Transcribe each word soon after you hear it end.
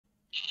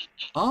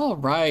All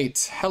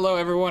right. Hello,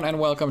 everyone, and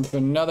welcome to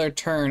another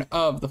turn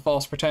of the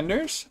False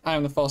Pretenders.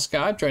 I'm the False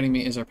God. Joining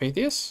me is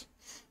Arpathius.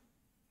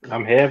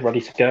 I'm here,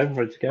 ready to go,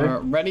 ready to go.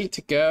 Ready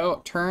to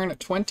go. Turn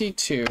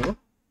 22.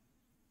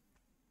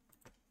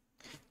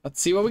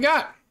 Let's see what we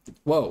got.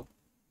 Whoa.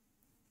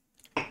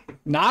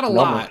 Not a Not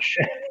lot. much.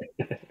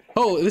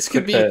 Oh, this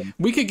could Good be... turn.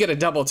 We could get a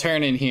double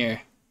turn in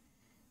here.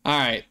 All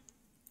right.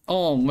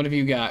 What have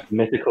you got?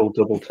 Mythical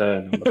double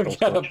turn on the I've False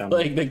got God a channel.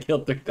 plague that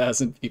killed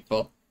 3,000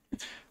 people.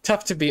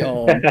 Tough to be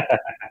Ulm.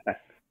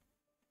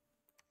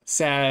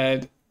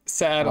 Sad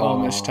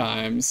Ulmish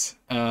times.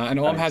 And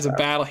Ulm has a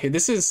battle here.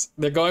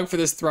 They're going for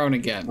this throne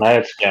again.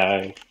 Let's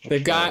go. They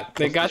got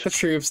the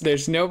troops.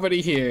 There's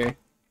nobody here.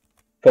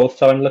 Fourth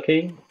time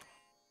lucky?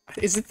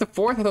 Is it the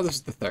fourth? I thought this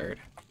was the third.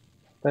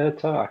 Third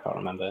time? I can't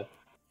remember.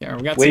 Yeah,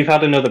 We've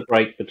had another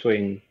break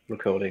between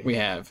recording. We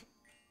have.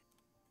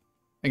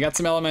 I got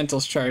some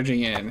elementals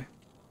charging in.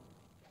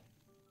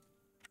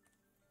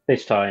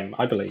 This time,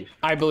 I believe.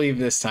 I believe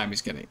this time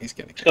he's getting. It's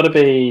got to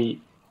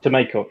be to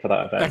make up for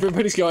that event.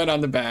 Everybody's going on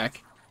the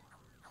back.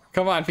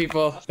 Come on,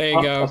 people. There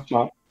you go. That's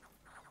smart.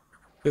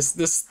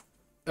 This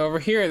over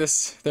here.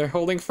 They're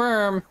holding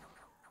firm.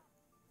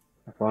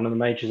 One of the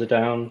mages are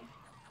down.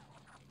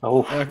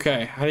 Oh.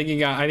 Okay, I think he's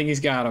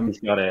got him. He's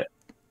got it.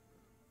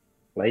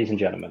 Ladies and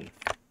gentlemen.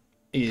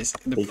 He's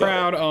the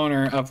proud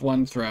owner of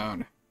one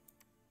throne.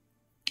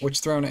 Which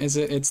throne is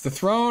it? It's the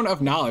throne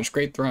of knowledge.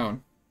 Great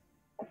throne.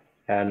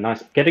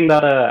 Nice. Getting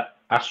that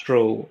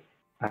astral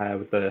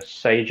with the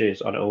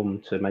sages on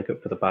Ulm to make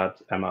up for the bad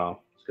MR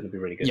is going to be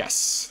really good.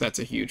 Yes, that's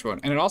a huge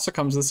one. And it also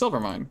comes with the silver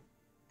mine,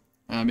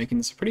 making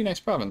this a pretty nice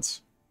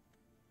province.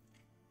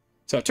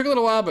 So it took a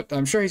little while, but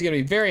I'm sure he's going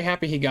to be very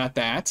happy he got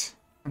that.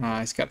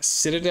 He's got a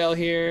citadel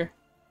here.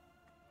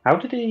 How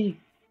did he...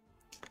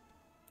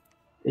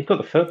 He got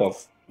the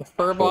Furbog. The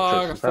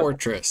Furbog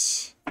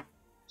Fortress.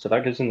 So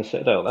that goes in the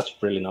citadel. That's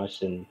really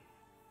nice in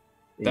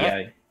EA.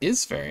 That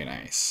is very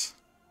nice.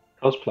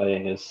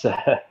 Cosplaying as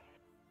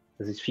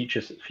his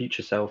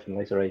future self in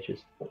later ages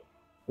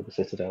with the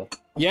citadel.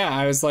 Yeah,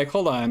 I was like,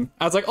 hold on.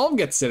 I was like, Ulm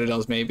gets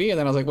citadels maybe, and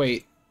then I was like,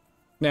 wait,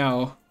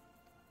 no,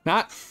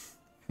 not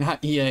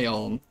EA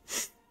Ulm.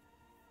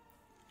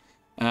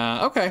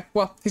 Okay,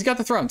 well, he's got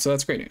the throne, so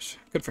that's great news.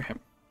 Good for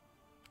him.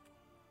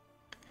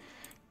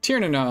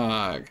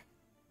 Tirnanog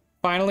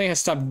finally has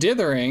stopped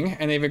dithering,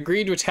 and they've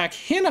agreed to attack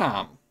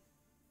Hinnom.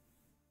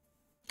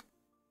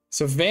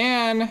 So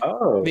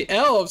the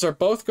elves are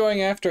both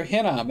going after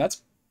Hinnom.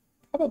 That's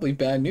probably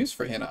bad news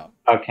for Hinnom.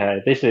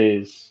 Okay, this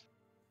is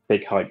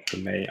big hype for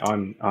me.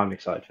 I'm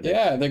excited for this.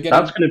 Yeah, they're getting...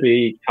 That's going to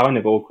be kind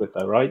of awkward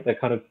though, right? They're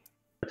kind of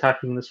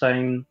attacking the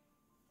same.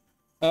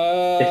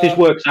 If this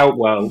works out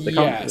well, they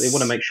can't. They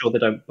want to make sure they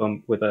don't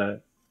bump with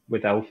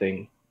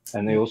elfing,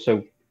 and they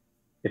also,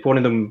 if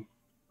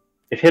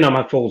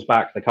Hinnom falls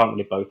back, they can't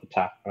really both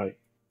attack, right?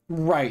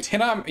 Right.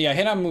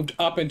 Hinnom moved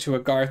up into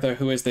Agartha,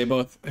 who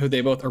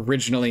they both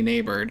originally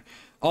neighbored.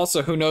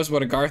 Also, who knows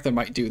what Agartha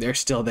might do? They're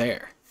still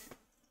there.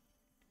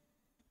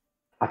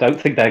 I don't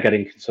think they're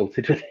getting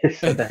consulted with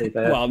this.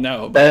 Well,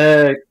 no.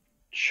 They're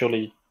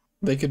surely...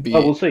 They could be...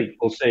 Oh, we'll see.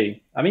 We'll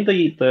see. I mean,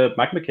 the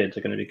Magma Kids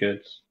are going to be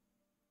good.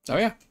 Oh,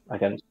 yeah.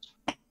 Against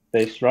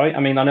this, right?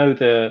 I mean, I know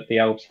the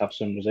elves have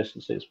some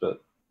resistances,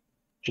 but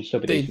should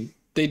still be decent.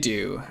 They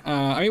do.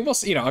 I mean, we'll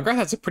see.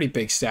 Agartha's a pretty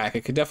big stack.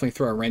 It could definitely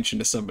throw a wrench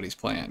into somebody's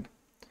plan.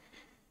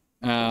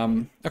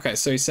 Okay,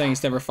 so he's saying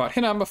he's never fought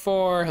Hinnom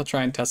before. He'll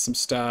try and test some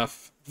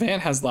stuff. Van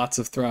has lots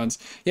of thrones.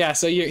 Yeah,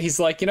 so he's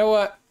like, you know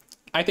what?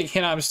 I think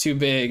Hinnom's too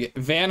big.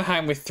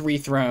 Vanheim with 3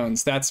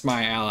 thrones. That's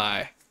my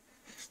ally.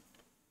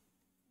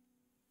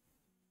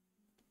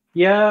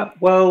 Yeah,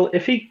 well,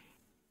 if he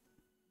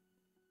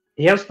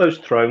has those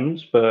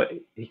thrones, but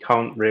he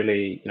can't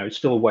really, it's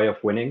still a way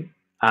off winning.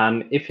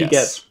 And if he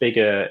gets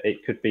bigger,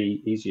 it could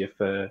be easier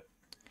for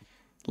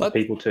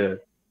people to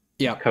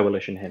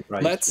coalition him,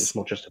 right? It's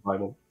more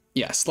justifiable.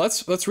 Yes,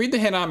 let's read the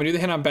Hinnom and do the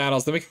Hinnom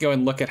battles, then we can go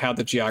and look at how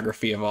the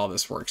geography of all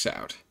this works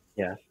out.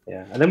 Yeah.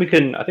 And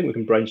then I think we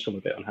can brainstorm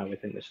a bit on how we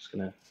think this is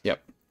going to...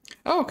 Yep.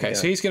 Oh, okay,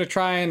 so he's going to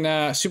try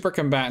and super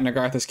combat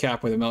Agartha's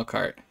cap with a milk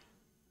cart.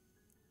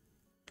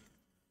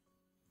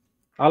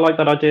 I like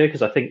that idea,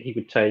 because I think he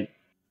would take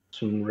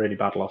some really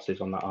bad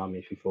losses on that army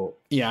if he fought.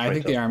 Yeah, I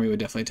think the army would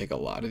definitely take a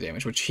lot of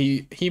damage, which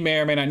he may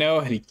or may not know,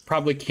 and he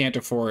probably can't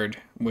afford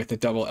with the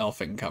double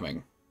elfing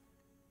coming.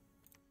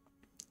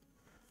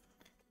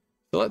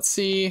 So let's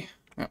see.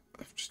 Oh,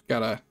 I've just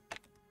got a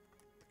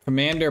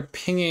commander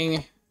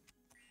pinging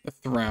the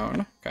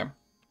throne. Okay.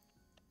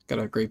 Got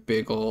a great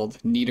big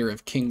old Kneader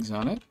of Kings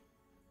on it.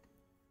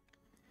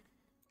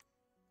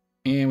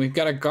 And we've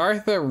got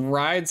Agartha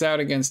rides out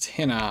against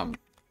Hinnom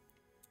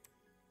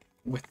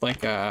with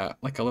like a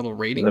little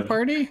raiding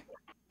party.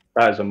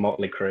 That is a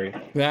motley crew.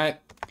 That's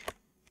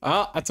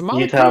a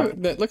motley crew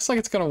that looks like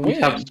it's gonna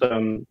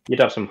win. You'd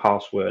have some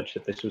harsh words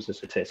if this was a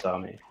Satis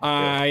army.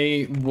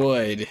 I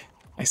would.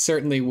 I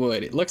certainly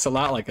would. It looks a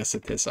lot like a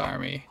Satis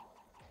army.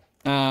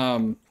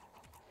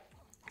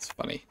 It's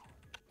funny.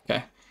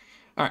 Okay.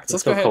 All right. So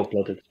let's go ahead.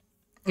 Cold-blooded.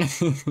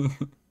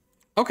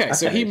 Okay.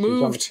 So he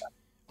moved.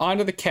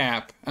 onto the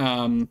cap.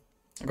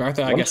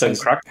 Gartha, I guess,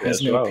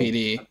 has no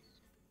PD.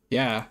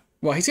 Yeah.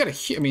 Well, he's got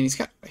he's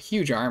got a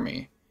huge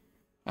army.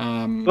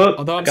 But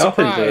although I'm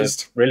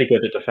surprised. Really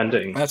good at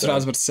defending. That's what I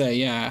was about to say.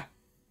 Yeah.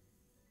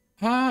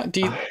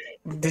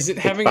 Does it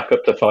have back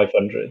up to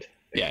 500?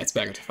 Yeah, it's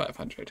back up to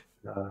 500.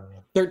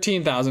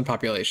 13,000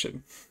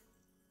 population.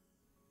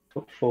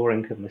 4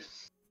 income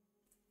lists.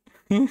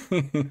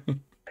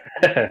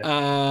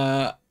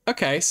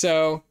 Okay,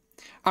 so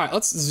all right,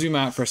 let's zoom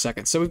out for a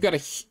second. So we've got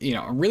a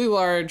really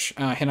large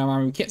Hinnom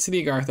army. We can't see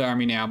the Agartha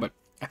army now, but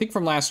I think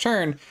from last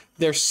turn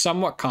they're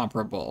somewhat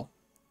comparable.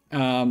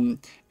 And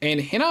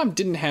Hinnom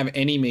didn't have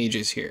any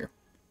mages here.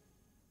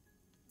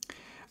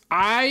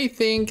 I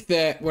think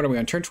that what are we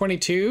on turn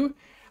 22?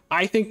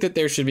 I think that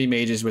there should be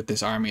mages with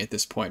this army at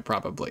this point,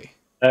 probably.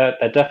 There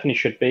definitely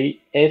should be.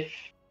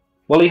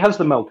 Well, he has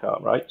the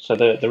Melkart, right? So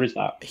there is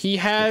that. He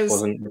has.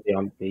 Wasn't really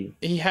on the...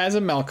 He has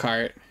a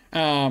Melkart.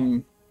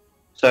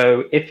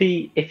 So if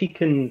he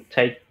can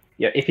take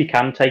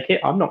it,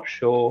 I'm not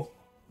sure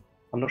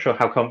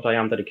how confident I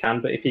am that he can,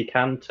 but if he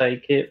can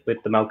take it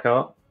with the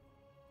Melkart,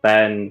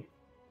 then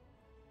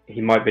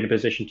he might be in a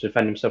position to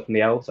defend himself from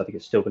the elves. I think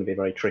it's still going to be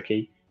very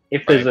tricky.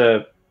 If there's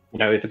if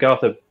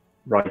Agartha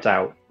rides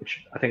out,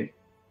 which I think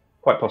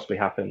quite possibly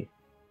happen,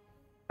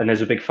 and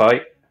there's a big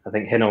fight, I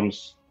think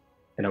Hinnom's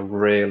in a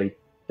really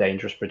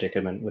dangerous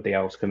predicament with the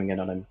elves coming in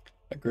on him.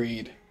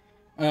 Agreed.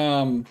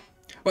 Well,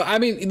 I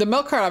mean, the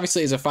Melkart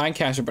obviously is a fine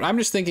caster, but I'm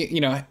just thinking,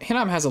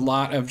 Hinnom has a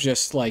lot of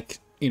just like,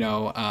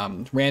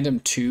 random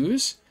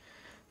twos.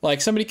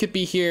 Like somebody could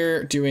be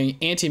here doing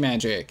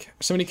anti-magic.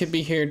 Somebody could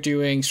be here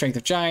doing Strength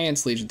of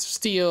Giants, Legions of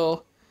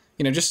Steel.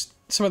 Just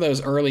some of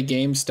those early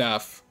game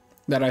stuff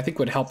that I think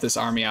would help this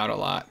army out a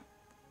lot.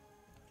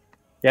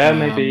 Yeah,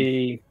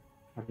 maybe,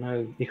 I don't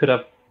know, you could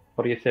have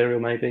Body Ethereal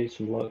maybe,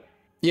 some luck.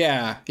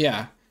 Yeah.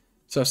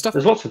 So stuff.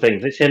 There's lots of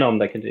things. It's Hinnom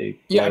they can do.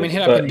 Yeah, I mean,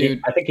 Hinnom can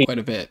do quite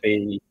a bit.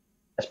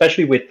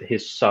 Especially with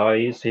his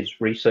size,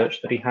 his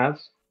research that he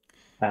has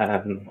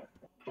at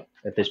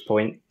this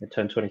point in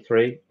turn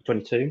 22.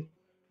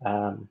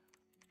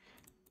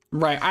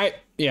 Right.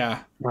 Yeah.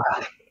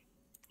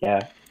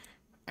 I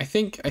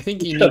think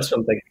you need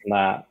something from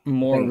that.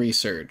 More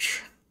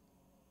research.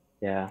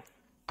 Yeah.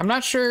 I'm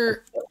not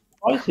sure.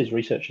 Why is his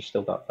research is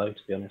still that low,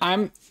 to be honest?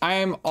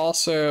 I'm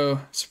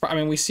also surprised. I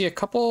mean, we see a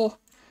couple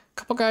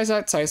guys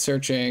outside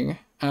searching,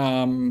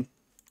 but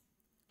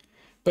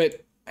I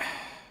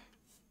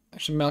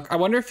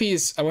wonder if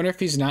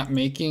he's not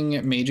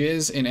making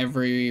mages in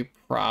every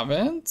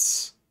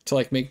province to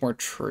like make more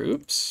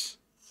troops.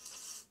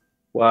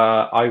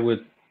 Well, I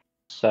would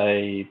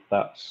say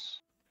that's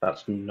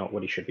not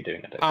what he should be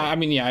doing. I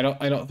mean, yeah,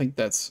 I don't think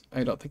that's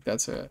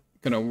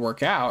gonna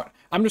work out.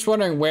 I'm just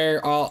wondering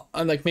where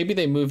like maybe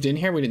they moved in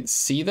here. We didn't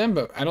see them,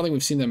 but I don't think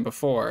we've seen them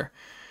before.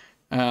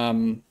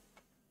 I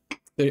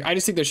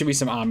just think there should be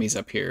some armies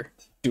up here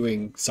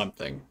doing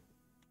something.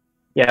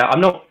 Yeah,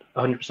 I'm not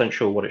 100%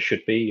 sure what it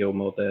should be. You're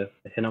more the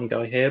Hinnom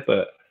guy here,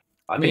 but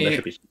I think there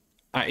should be.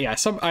 I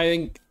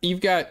think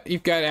you've got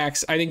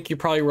Axe. I think you're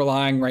probably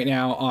relying right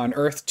now on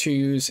Earth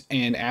 2s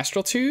and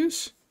Astral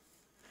 2s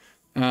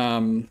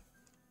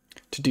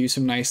to do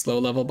some nice low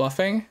level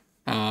buffing.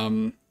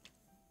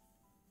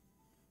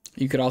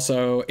 You could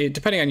also,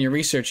 depending on your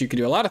research, you could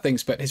do a lot of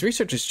things, but his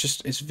research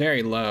is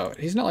very low.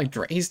 He's not like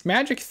he's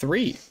Magic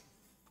 3.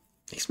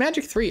 He's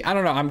Magic 3. I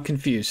don't know. I'm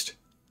confused.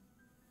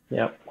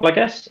 Yeah. Well, I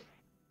guess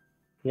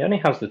he only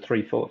has the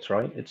 3 forts,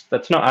 right?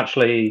 That's not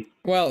actually.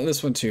 Well,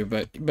 this one too,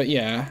 but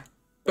yeah.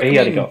 But he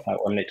already got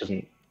that one. It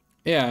doesn't.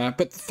 Yeah,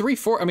 but 3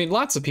 fort. I mean,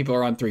 lots of people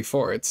are on 3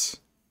 forts.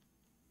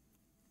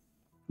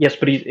 Yes,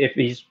 but if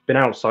he's been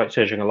out sight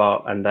searching a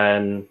lot, and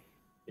then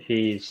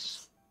he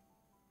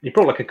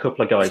brought like a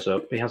couple of guys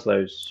up. He has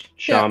those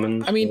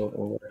shamans,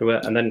 or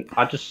whatever, and then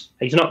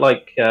he's not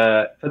like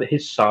for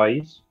his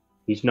size,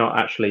 he's not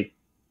actually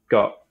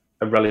got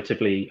a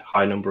relatively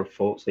high number of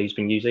forts that he's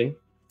been using.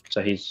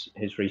 So his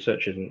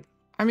research isn't.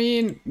 I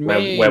mean,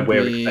 where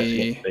we're expecting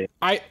it to be.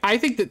 I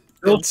think that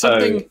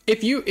something.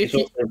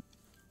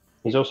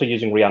 He's also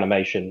using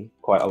reanimation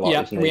quite a lot.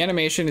 Yeah, isn't he?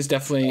 Reanimation is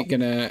definitely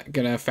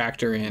gonna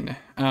factor in.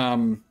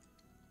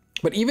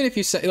 But even if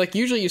you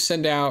usually you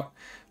send out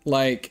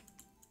like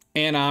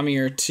an army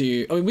or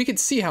two. I mean, we could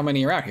see how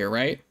many are out here,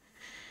 right?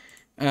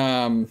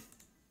 So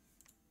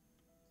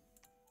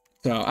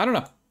I don't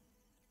know.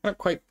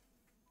 I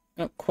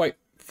don't quite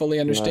fully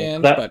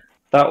understand, but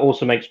that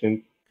also makes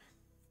me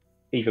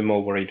even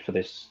more worried for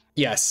this.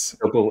 Yes.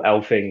 Double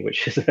elfing,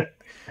 which is a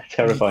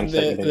terrifying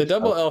thing. The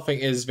double elfing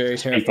is very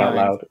terrifying. Out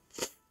loud.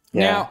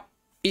 Yeah. Now,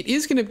 it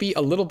is going to be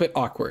a little bit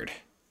awkward.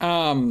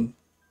 It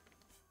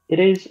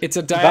is. It's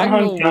a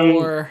diagonal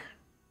war.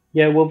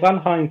 Yeah, well, Van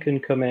Heim can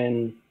come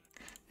in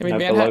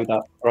below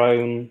that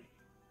throne.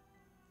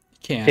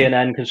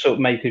 TNN can sort of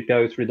make it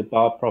go through the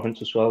Bar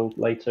province as well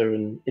later,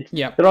 and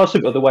there are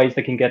some other ways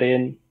they can get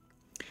in.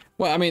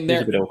 Well, I mean,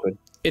 it's a bit awkward.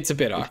 It's a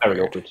bit awkward. It's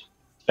very awkward.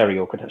 It's very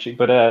awkward, actually.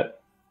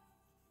 But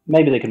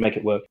maybe they can make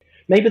it work.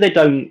 Maybe they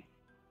don't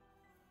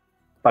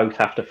both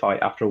have to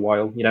fight after a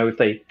while.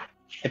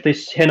 If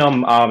this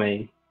Hinnom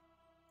army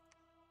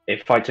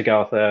it fights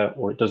Agartha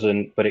or it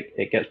doesn't, but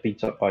it gets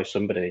beat up by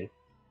somebody,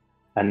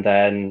 and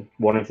then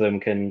one of them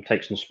can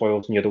take some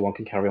spoils and the other one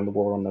can carry on the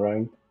war on their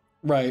own.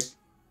 Right.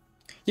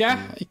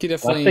 Yeah, you could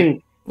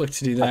definitely look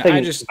to do that. I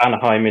think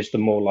Vanaheim is the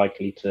more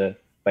likely to,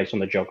 based on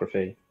the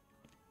geography,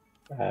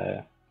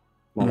 more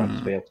likely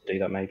to be able to do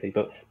that maybe.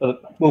 But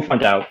we'll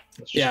find out.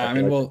 Yeah, I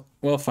mean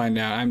we'll find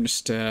out. I'm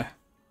just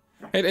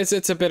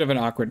it's a bit of an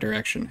awkward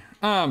direction.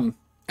 And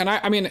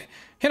I mean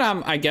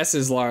Hinnom I guess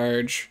is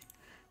large.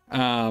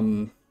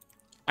 I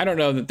don't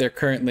know that they're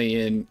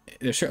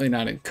certainly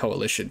not in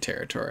coalition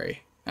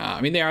territory.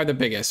 I mean they are the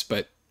biggest,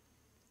 but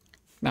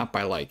not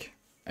by like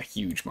a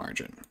huge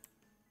margin.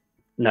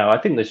 No, I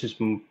think this is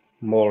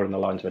more in the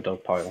lines of a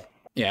dog pile.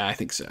 Yeah, I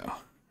think so.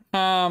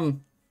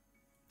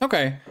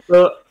 Okay.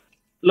 Well,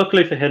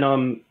 luckily for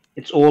Hinnom,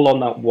 it's all on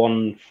that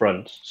one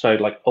front. So,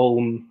 like,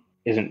 Ulm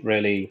isn't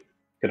really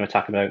going to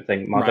attack him, I don't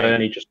think.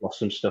 Marverni just lost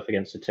some stuff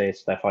against the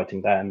Tis. They're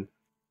fighting them.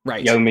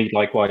 Right. Yomi,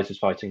 likewise, is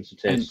fighting the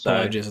Tis. And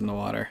Pelagius is in the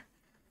water.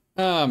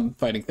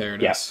 Fighting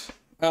Theranos. Yeah.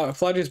 Oh,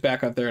 Pelagius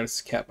back on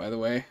Theranos' cat, by the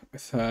way,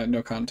 with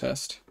no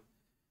contest.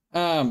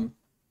 But,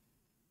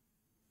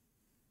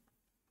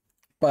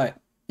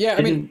 yeah,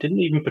 I mean... Didn't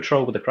even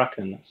patrol with the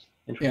Kraken. That's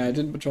interesting. Yeah, I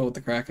didn't patrol with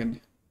the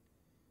Kraken.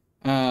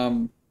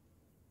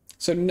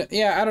 So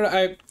yeah, I don't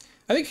know.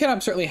 I think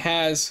Hinnom certainly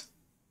has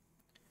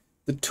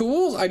the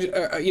tools.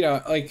 You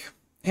know, like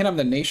Hinnom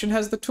the nation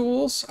has the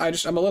tools.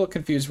 I'm a little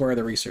confused where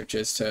the research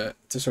is to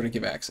sort of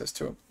give access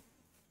to them.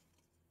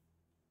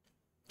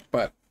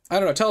 But I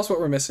don't know. Tell us what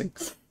we're missing.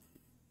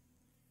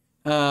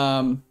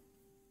 Okay.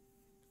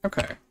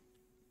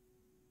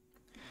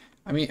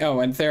 I mean, oh,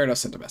 and Theranos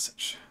sent a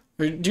message.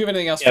 Do you have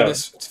anything else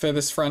for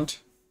this front?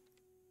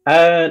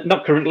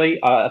 Not currently.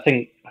 I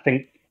think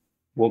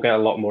we'll get a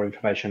lot more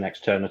information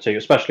next turn or two,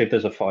 especially if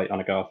there's a fight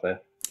on Agartha.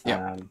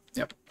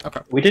 Yep. Okay.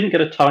 We didn't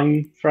get a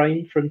time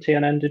frame from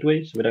TNN, did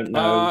we? So we don't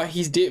know.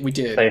 We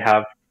did. They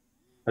have.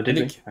 Oh, did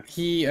we?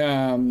 He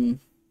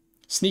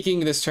sneaking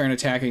this turn,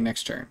 attacking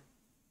next turn.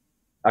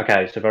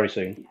 Okay, so very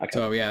soon. Okay.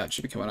 So yeah, it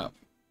should be coming up.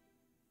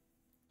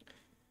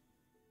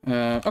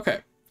 Okay.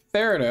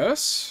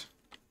 Theranos.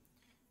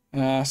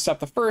 Stop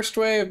the first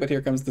wave, but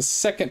here comes the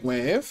second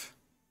wave.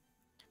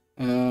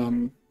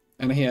 And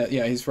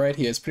he's right.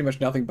 He has pretty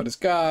much nothing but his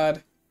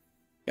god.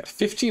 Got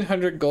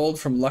 1,500 gold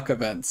from luck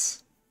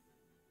events,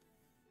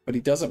 but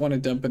he doesn't want to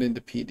dump it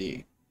into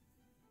PD.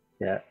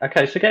 Yeah.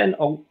 Okay. So getting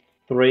alt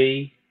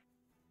 3,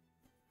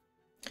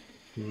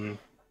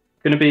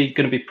 gonna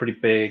be pretty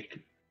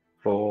big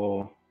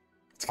for.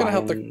 It's gonna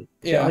help the.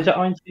 Yeah. Is it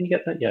Iron? Can you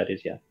get that? Yeah, it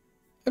is. Yeah.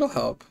 It'll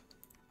help.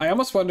 I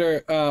almost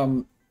wonder.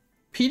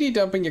 PD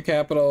dumping your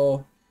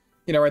capital.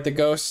 You know, right? The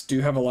ghosts do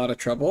have a lot of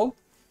trouble.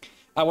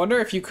 I wonder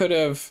if you could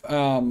have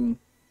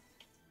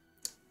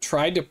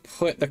tried to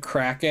put the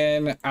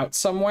Kraken out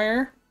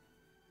somewhere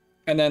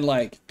and then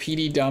like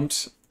PD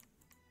dumped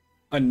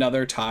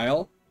another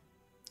tile,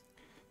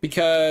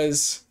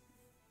 because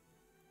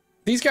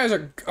these guys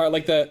are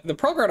like the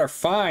Pro Guard are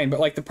fine, but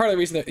like the part of the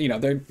reason that, you know,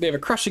 they have a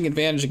crushing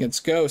advantage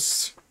against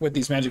ghosts with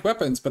these magic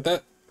weapons, but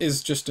that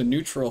is just a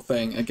neutral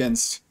thing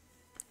against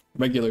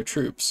regular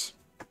troops.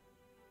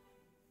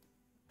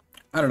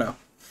 I don't know.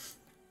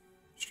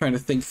 Just trying to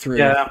think through.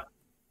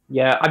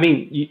 Yeah, I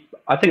mean,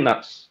 I think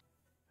that's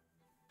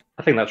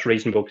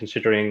reasonable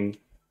considering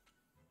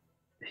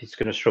he's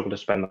going to struggle to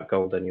spend that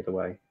gold any other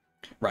way.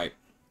 Right.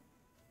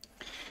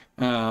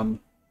 Well,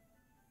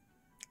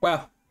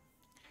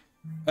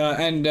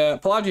 and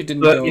Pelagius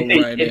didn't go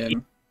right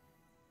in.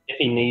 If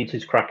he needs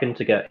his Kraken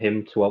to get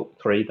him to alt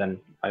 3, then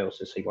I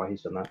also see why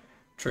he's done that.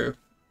 True.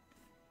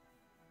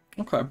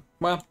 Okay.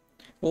 Well,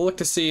 we'll look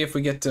to see if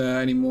we get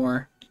any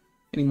more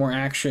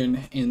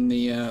action in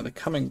the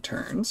coming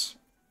turns.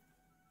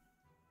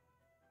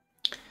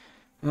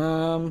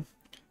 But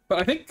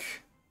I think,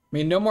 I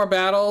mean, no more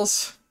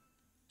battles,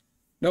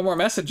 no more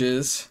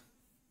messages.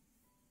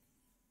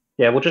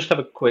 Yeah, we'll just have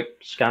a quick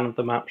scan of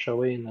the map, shall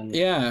we? And then...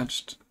 Yeah,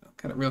 just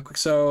kind of real quick.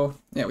 So,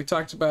 yeah, we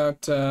talked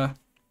about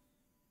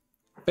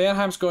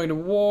Vanheim's going to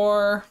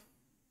war.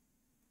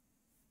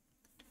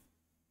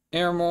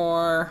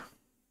 Airmore.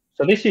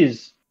 So this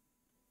is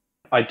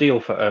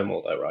ideal for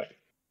Ermor, though, right?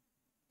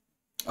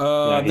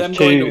 Them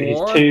going to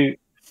war?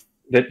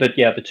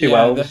 The two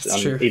elves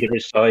on either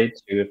his side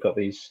who have got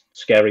these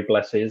scary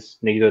blesses,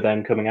 neither of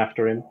them coming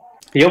after him.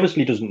 He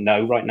obviously doesn't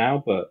know right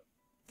now, but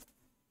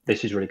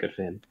this is really good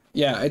for him.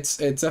 Yeah, it's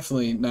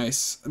definitely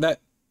nice.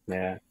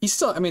 He's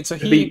still, I mean, so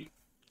it'd be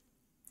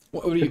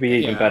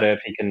even better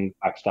if he can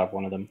backstab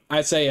one of them.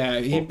 I'd say, yeah,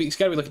 he's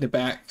got to be looking to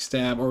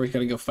backstab, or he's got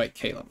to go fight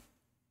Caleb.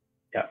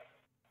 Yeah.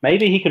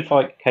 Maybe he could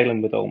fight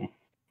Caleb with Ulm.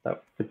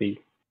 That could be...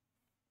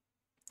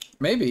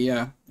 Maybe,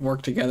 yeah.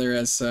 Work together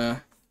as,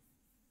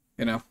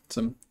 you know,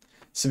 some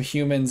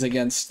humans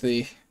against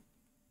the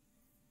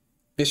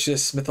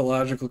vicious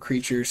mythological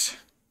creatures.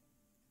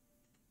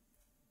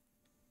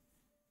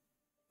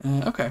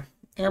 Okay.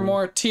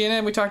 Airmore,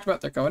 TNN, we talked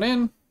about, they're going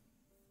in.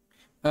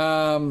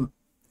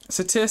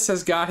 Satis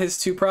has got his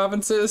 2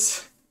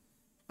 provinces.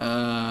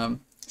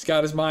 He's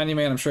got his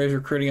monument. I'm sure he's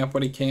recruiting up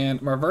what he can.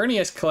 Marverni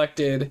has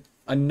collected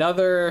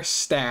another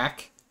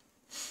stack.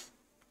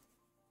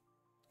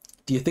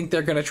 Do you think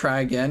they're going to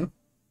try again?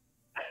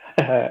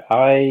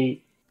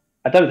 I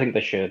don't think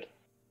they should,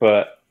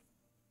 but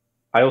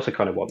I also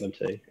kind of want them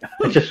to.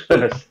 I just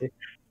want to see.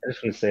 I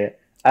just want to see it.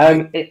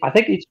 I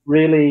think it's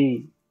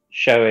really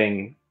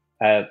showing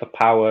the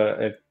power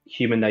of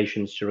human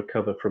nations to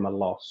recover from a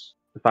loss.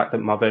 The fact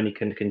that Marvoni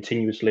can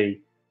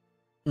continuously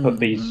put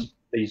these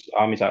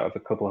armies out of a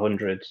couple of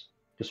hundreds,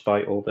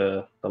 despite all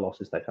the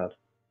losses they've had.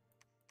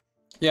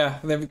 Yeah,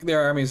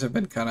 their armies have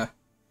been kind of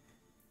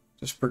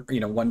just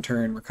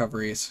one-turn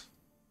recoveries.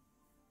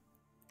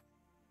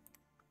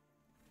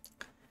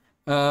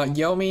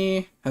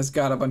 Yomi has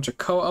got a bunch of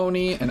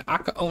Ko-Oni and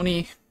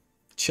Aka-Oni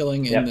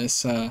chilling in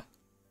this. Here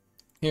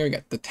we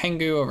got the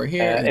Tengu over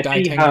here.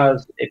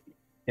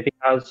 If he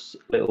has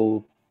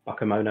little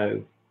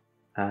Bakemono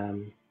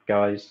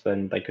guys,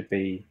 then they could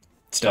be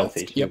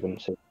stealthy.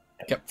 So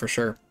Yep, for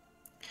sure.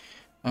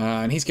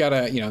 And he's got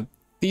a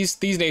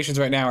these nations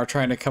right now are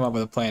trying to come up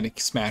with a plan to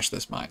smash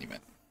this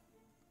monument.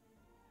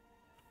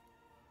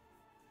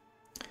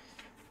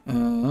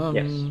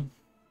 Yes.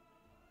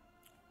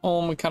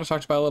 We kind of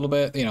talked about a little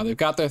bit. They've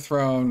got their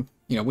throne.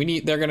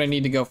 They're gonna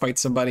need to go fight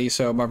somebody.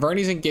 So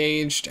Marverni's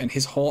engaged, and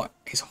his whole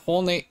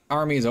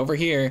army is over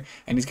here,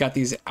 and he's got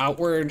these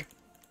outward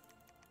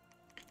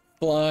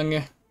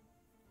flung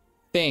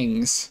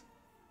things.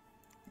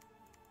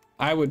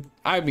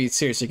 I'd be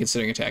seriously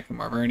considering attacking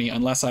Marverni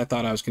unless I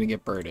thought I was gonna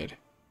get birded.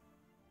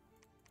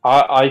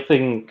 I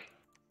think.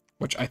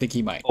 Which I think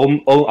he might.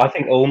 I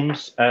think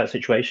Ulm's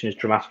situation is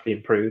dramatically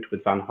improved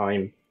with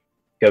Vanheim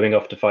going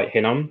off to fight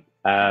Hinnom.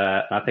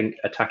 And I think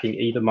attacking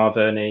either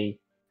Marverni,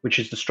 which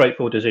is the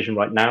straightforward decision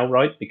right now,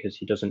 right? Because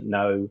he doesn't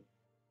know.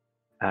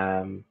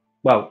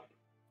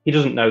 He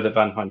doesn't know that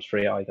Vanheim's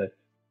free either.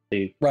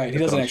 Right, he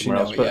doesn't actually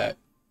know it yet.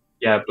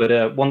 Yeah,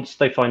 but once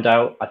they find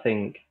out, I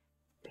think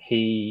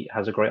he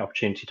has a great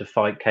opportunity to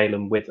fight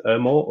Calum with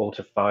Ermor or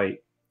to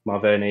fight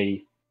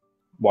Marverni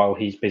while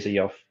he's busy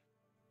off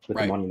with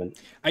the monument.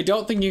 I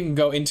don't think you can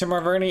go into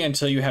Marverni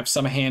until you have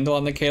some handle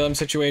on the Calum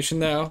situation,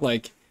 though.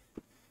 Like,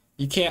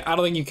 you can't. I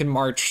don't think you can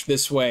march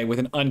this way with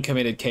an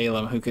uncommitted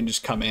Calum who can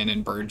just come in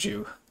and bird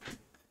you.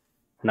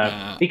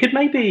 No, he could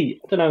maybe.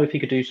 I don't know if he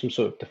could do some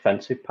sort of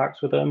defensive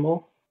pacts with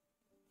Ermor.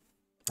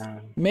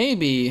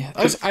 Maybe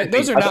those are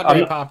not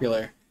very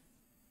popular.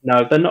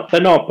 No, they're not.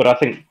 They're not. But I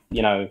think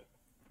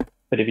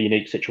bit of a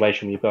unique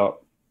situation. You've got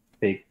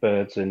big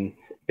birds and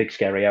big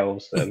scary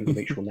elves that are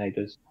mutual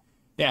neighbours.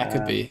 Yeah, it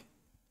could be.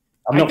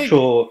 I'm not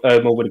sure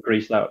Ermor would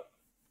agree to that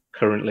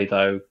currently,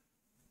 though.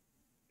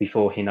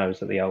 Before he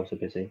knows that the elves are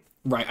busy.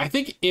 Right. I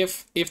think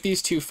if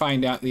these two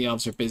find out the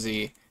elves are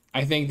busy,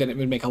 I think that it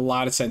would make a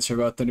lot of sense for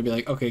both of them to be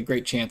like, okay,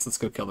 great chance, let's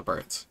go kill the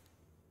birds.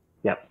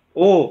 Yeah.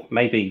 Or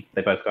maybe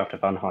they both go after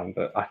Vanheim,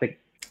 but I think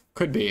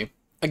could be.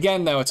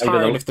 Again, though, it's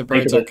hard if the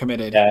birds are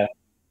committed. Yeah,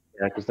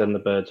 because then the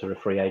birds are a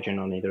free agent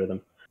on either of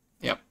them.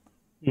 Yep.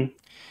 If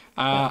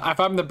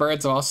I'm the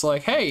birds, I'm also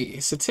like,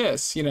 hey,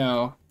 Satis, you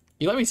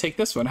let me take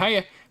this one. How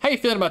you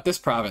feeling about this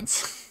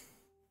province?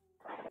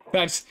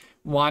 Can I just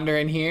wander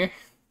in here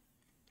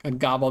and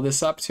gobble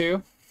this up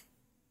too?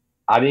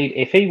 I mean,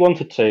 if he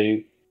wanted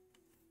to,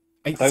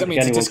 I don't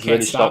think anyone could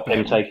really stop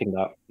him taking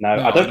that. No,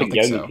 I don't think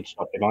Yomi could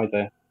stop him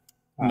either.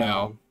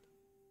 No.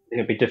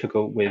 It'd be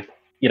difficult with,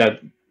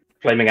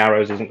 flaming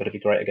arrows isn't going to be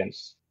great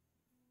against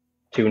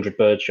 200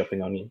 birds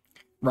shopping on you.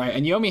 Right,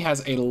 and Yomi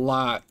has a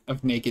lot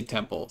of naked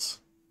temples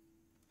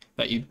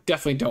that you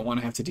definitely don't want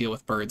to have to deal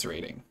with birds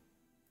raiding.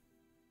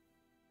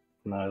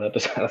 No, that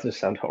does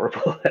sound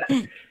horrible.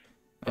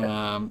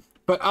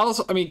 But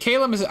also, I mean,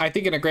 Calum is, I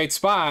think, in a great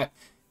spot.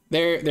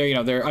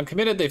 They're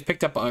uncommitted. They've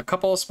picked up a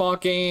couple of small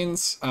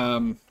gains.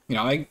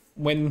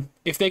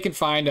 If they can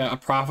find a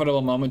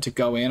profitable moment to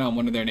go in on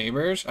one of their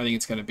neighbors, I think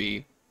it's going to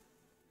be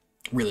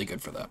really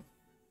good for them.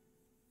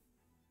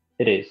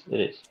 It is.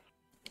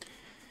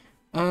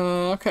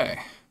 Okay.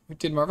 We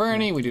did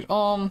Marverni. We did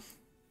Ulm.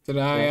 Did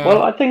I?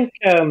 Well, I think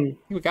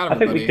we got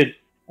everybody.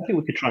 I think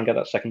we could try and get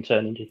that second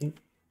turn in. Do you think?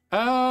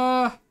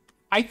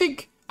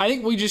 I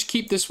think we just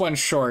keep this one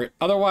short.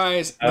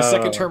 Otherwise, the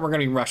second turn we're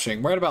going to be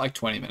rushing. We're at about like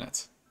 20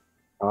 minutes.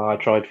 I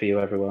tried for you,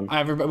 everyone.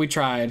 We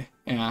tried,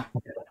 yeah.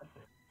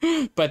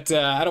 But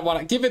I don't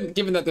want to.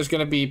 Given that there's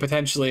going to be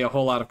potentially a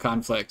whole lot of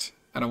conflict,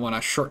 I don't want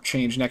to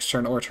shortchange next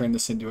turn or turn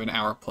this into an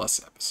hour-plus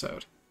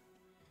episode.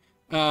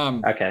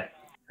 Okay.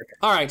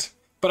 All right,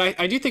 but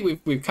I do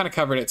think we've kind of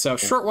covered it. So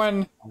short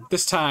one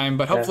this time,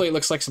 but hopefully it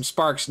looks like some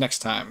sparks next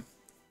time.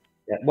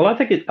 Yeah. Well, I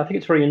think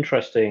it's very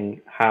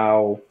interesting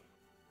how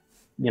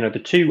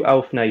the two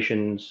elf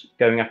nations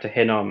going after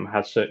Hinnom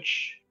has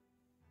such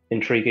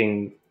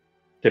intriguing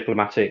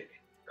diplomatic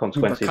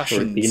consequences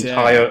for the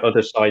entire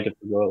other side of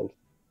the world.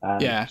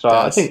 So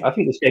I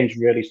think this game's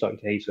really starting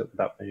to heat up with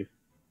that move.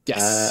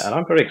 Yes, and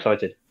I'm very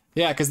excited.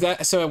 Yeah,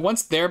 because so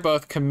once they're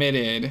both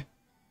committed,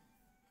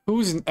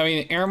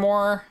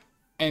 Ermor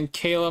and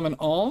Calum and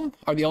Ulm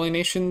are the only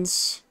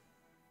nations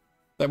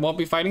that won't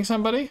be fighting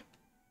somebody.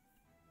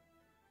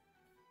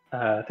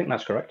 I think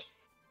that's correct.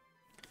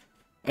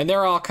 And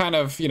they're all kind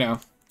of, you know,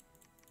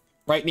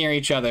 right near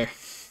each other.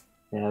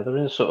 Yeah, they're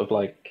in a sort of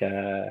like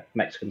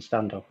Mexican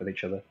standoff with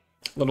each other.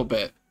 A little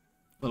bit.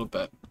 A little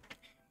bit.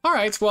 All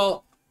right,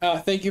 well,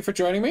 thank you for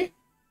joining me.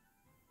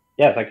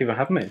 Yeah, thank you for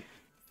having me.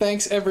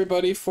 Thanks,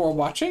 everybody, for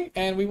watching,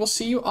 and we will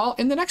see you all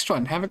in the next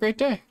one. Have a great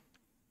day.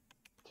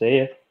 See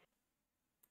ya.